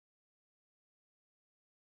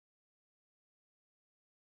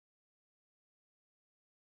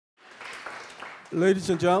Ladies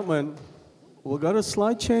and gentlemen, we got a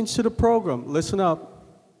slight change to the program. Listen up.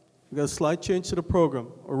 We got a slight change to the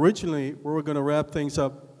program. Originally, we were going to wrap things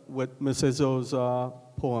up with Ms. Izzo's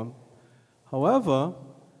poem. However,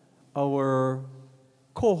 our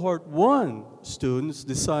cohort 1 students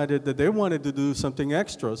decided that they wanted to do something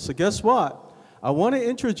extra. So guess what? I want to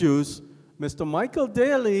introduce Mr. Michael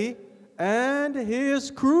Daley and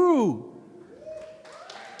his crew.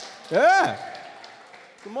 Yeah.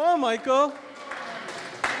 Come on, Michael.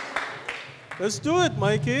 Let's do it,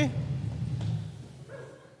 Mikey.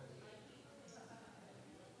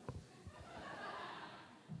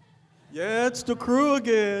 Yeah, it's the crew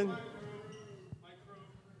again.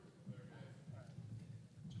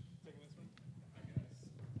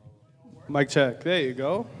 Mic check. There you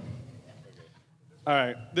go. All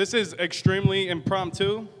right. This is extremely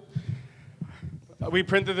impromptu. We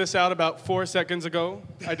printed this out about 4 seconds ago.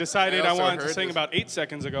 I decided I wanted to sing about 8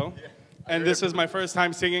 seconds ago. And this is my first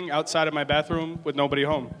time singing outside of my bathroom with nobody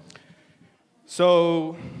home.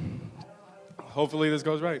 So hopefully this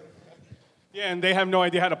goes right. Yeah, and they have no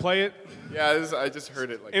idea how to play it. Yeah, I just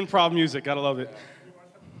heard it. Like improv music. Gotta love it.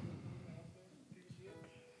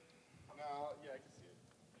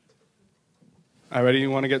 All right, ready?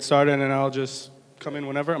 You want to get started, and then I'll just come in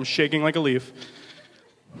whenever. I'm shaking like a leaf.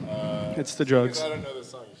 It's the drugs. I don't know the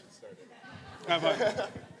song. You should start it.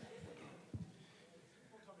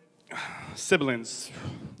 Siblings.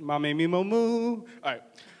 Mame me mo moo. All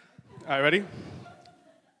right, ready?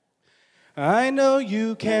 I know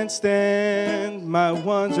you can't stand my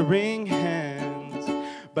wandering hands,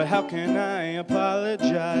 but how can I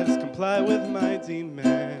apologize, comply with my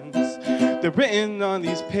demands? They're written on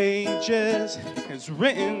these pages, it's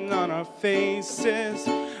written on our faces.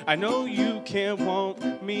 I know you can't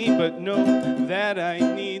want me, but know that I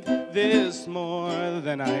need this more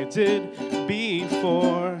than I did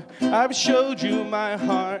before. I've showed you my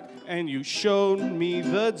heart, and you showed me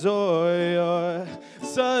the door. Your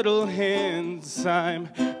subtle hints, I'm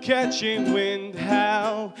catching wind.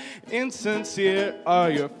 How insincere are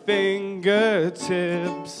your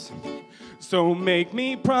fingertips? So make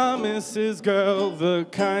me promises, girl, the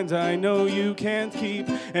kind I know you can't keep.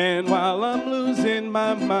 And while I'm losing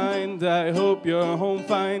my mind, I hope you're home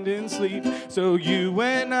finding sleep. So you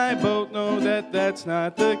and I both know that that's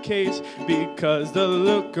not the case, because the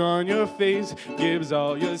look on your face gives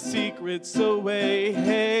all your secrets away.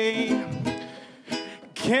 Hey,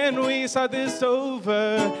 can we start this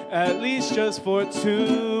over, at least just for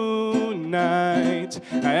tonight?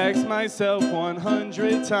 I asked myself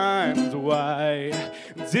 100 times, why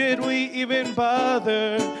did we even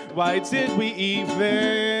bother? Why did we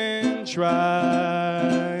even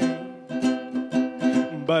try?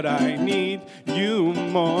 But I need you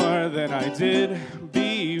more than I did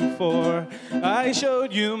before. I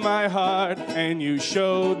showed you my heart, and you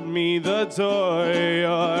showed me the door.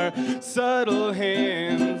 Your subtle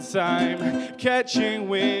hints, I'm catching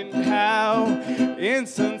wind. How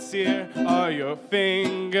insincere are your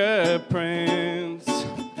fingerprints?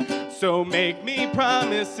 So make me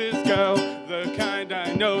promises, girl, the kind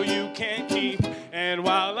I know you can't keep. And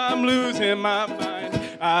while I'm losing my mind,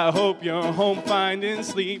 I hope you're home finding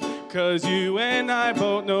sleep. 'Cause you and I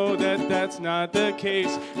both know that that's not the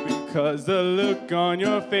case, because the look on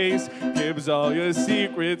your face gives all your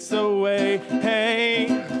secrets away. Hey,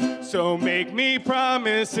 so make me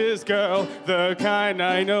promises, girl, the kind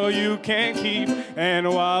I know you can't keep. And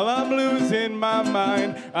while I'm losing my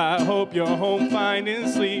mind, I hope you're home finding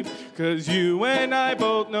sleep. 'Cause you and I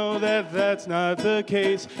both know that that's not the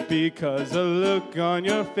case, because the look on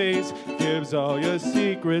your face gives all your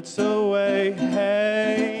secrets away.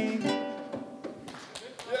 Hey.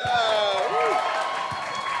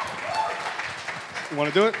 You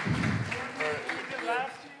want to do it?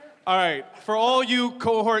 All right, for all you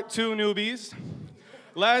cohort 2 newbies,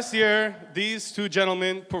 last year, these two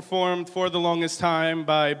gentlemen performed For the Longest Time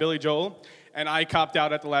by Billy Joel, and I copped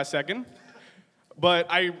out at the last second. But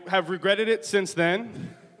I have regretted it since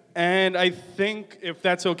then, and I think if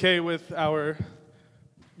that's okay with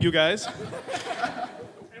you guys,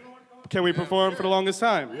 can we perform For the Longest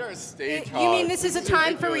Time? We are stage You mean this is a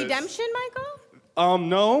time for redemption, Michael?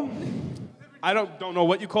 No. I don't know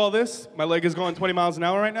what you call this. My leg is going 20 miles an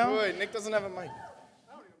hour right now. Wait, Nick doesn't have a mic.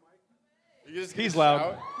 He's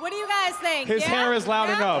loud. What do you guys think? His hair is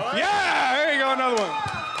loud enough. Yeah, there you go, another one.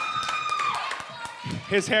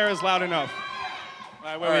 His hair is loud enough.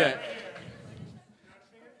 All right, where we at?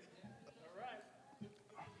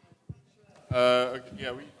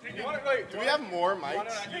 Yeah, do we have more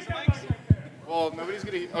mics? Well, nobody's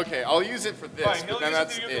gonna. Okay, I'll use it for this. Fine, but then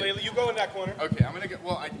that's it. You go in that corner. Okay, I'm gonna get.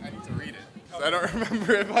 Well, I need to read it, because I don't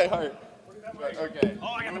remember it by heart. but okay. Oh,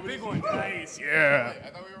 I got the big one. Nice. Yeah. I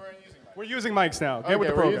thought we weren't using mics. We're using mics now. Get with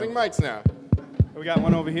the we're program. using mics now. We got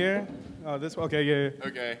one over here. Oh, this one. Okay, yeah.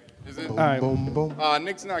 Okay. Is it? All right.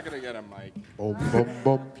 Nick's not gonna get a mic. All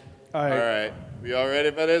All right. right. We all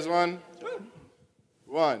ready for this one?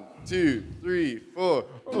 1, 2, 3, 4.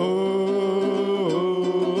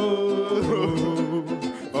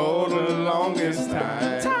 For the longest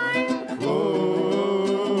time.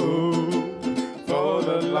 For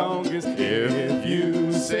the longest. If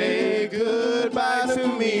you say goodbye to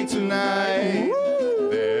me tonight,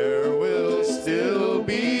 there will still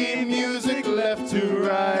be music left to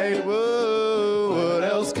write. Whoa, what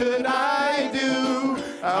else could I do?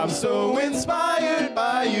 I'm so inspired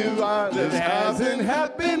by you. This hasn't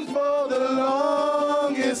happened for the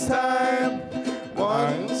longest time.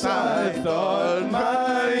 Once I thought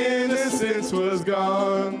my innocence was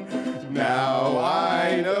gone. Now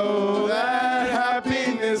I know that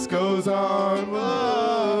happiness goes on.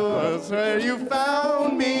 Whoa, that's where you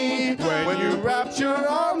found me when you wrapped your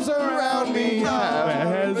arms around me.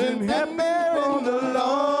 Hasn't happened for the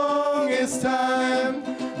longest time.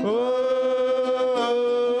 For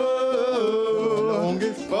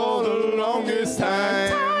the longest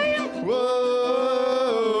time.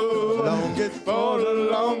 For the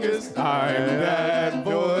longest time. That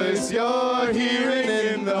voice you're hearing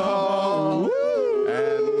in the hall.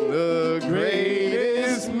 And the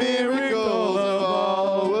greatest miracle of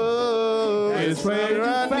all is when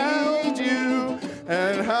I found you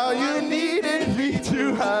and how you needed me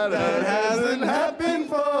to. How that hasn't happened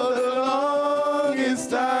for the longest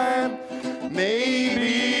time.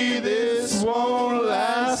 Maybe this won't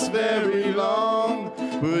last very long,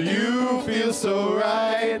 but you feel so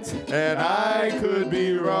right, and I could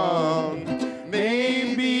be wrong.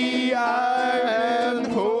 Maybe I had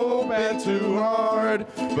hope and too hard,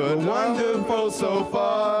 but wonderful so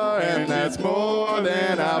far, and that's more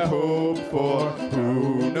than I've hoped for.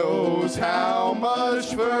 Who knows how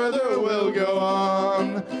much further we'll go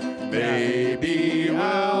on? Maybe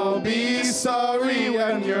we'll be sorry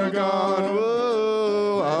when you're gone.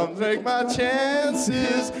 Whoa, I'll take my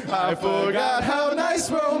chances. I forgot how nice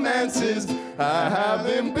romance is. I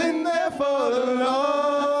haven't been there for the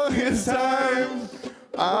longest time.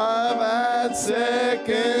 I've had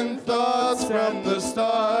second thoughts from the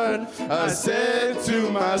start. I said to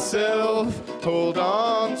myself, hold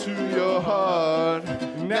on to your heart.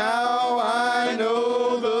 Now I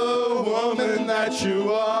know the woman that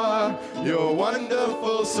you are. You're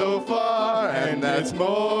wonderful so far, and that's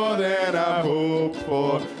more than I hoped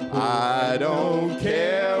for. I don't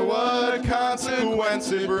care what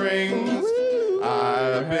consequence it brings.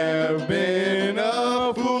 I have been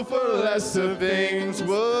a fool for less of things.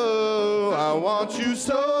 Whoa, I want you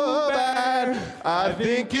so bad. I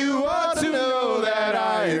think you ought to know that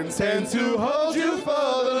I intend to hold you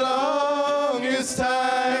for the longest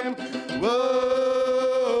time. Whoa,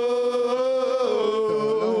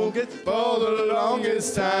 for the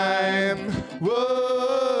longest time.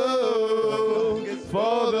 Whoa,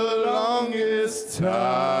 for the longest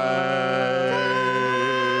time.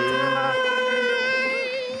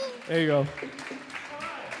 There you go.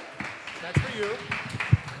 That's for you.